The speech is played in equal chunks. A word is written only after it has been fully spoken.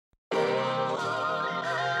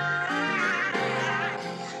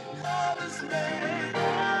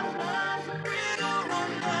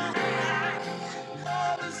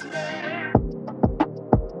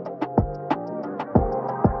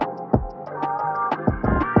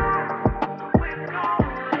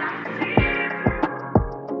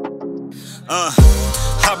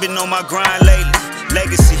I've been on my grind lately.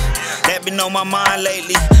 Legacy, that been on my mind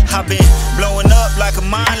lately. I've been blowing up like a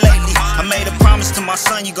mine lately. I made a promise to my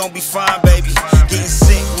son, you gon' be fine, baby. Getting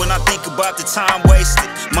sick when I think about the time wasted.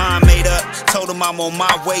 Mind made up, told him I'm on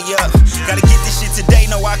my way up. Gotta get this shit today,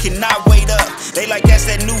 no I cannot wait up. They like that's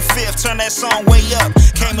that new fifth, turn that song way up.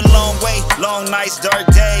 Came a long way, long nights, dark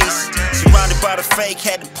days. Surrounded by the fake,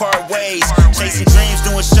 had to part ways. Chasing dreams,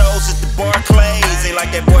 doing shows at the Barclays. They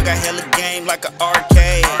like that boy got hella game like an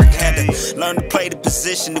arcade. Had to learn to play the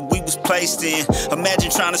position that we was placed in.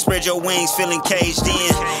 Imagine trying to spread your wings, feeling caged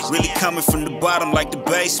in. Really coming from the bottom like the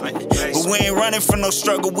basement. But we ain't running from no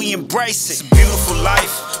struggle, we embrace it. It's a beautiful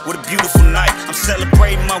life, what a beautiful night. I'm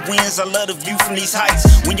celebrating my wins, I love the view from these heights.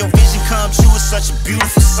 When your vision comes true, it's such a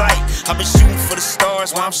beautiful sight. I've been shooting for the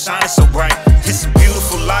stars while I'm shining so bright. It's a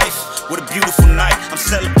beautiful life, what a beautiful night. I'm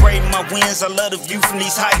celebrating my wins, I love the view from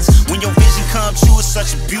these heights. When your vision comes true, it's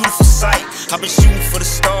such a beautiful sight. I've been shooting for the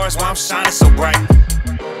stars while I'm shining so bright.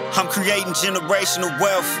 I'm creating generational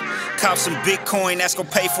wealth. Cop some Bitcoin, that's gon'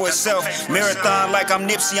 pay for itself. Marathon like I'm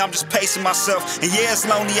Nipsey, I'm just pacing myself. And yeah, it's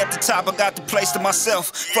lonely at the top, I got the place to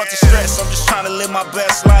myself. Fuck the stress, I'm just trying to live my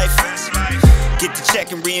best life. Get the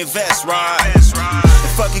check and reinvest, right?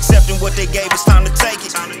 And fuck accepting what they gave, it's time to take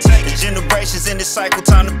it. The generations in this cycle,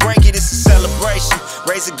 time to break it. It's a celebration,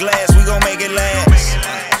 raise a glass, we gon' make it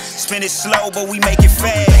last. Spin it slow, but we make it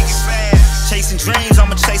fast. Chasing dreams,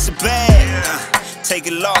 I'ma chase a bag. Take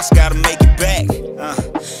a loss, gotta make it back.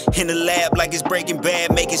 In the lab like it's Breaking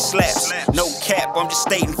Bad, making slaps. No cap, I'm just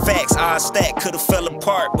stating facts. I stack, could've fell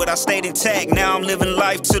apart, but I stayed intact. Now I'm living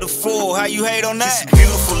life to the full. How you hate on that? It's a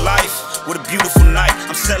beautiful life, what a beautiful night.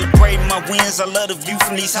 I'm celebrating my wins, I love the view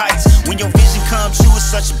from these heights. When your vision comes true, it's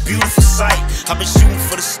such a beautiful sight. I've been shooting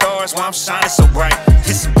for the stars while I'm shining so bright.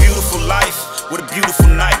 It's a beautiful life, what a beautiful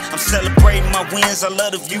night. I'm celebrating my wins, I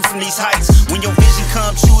love the view from these heights. When your vision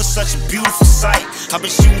comes true, it's such a beautiful sight. I've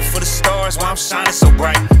been shooting for the stars while I'm shining so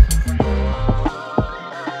bright.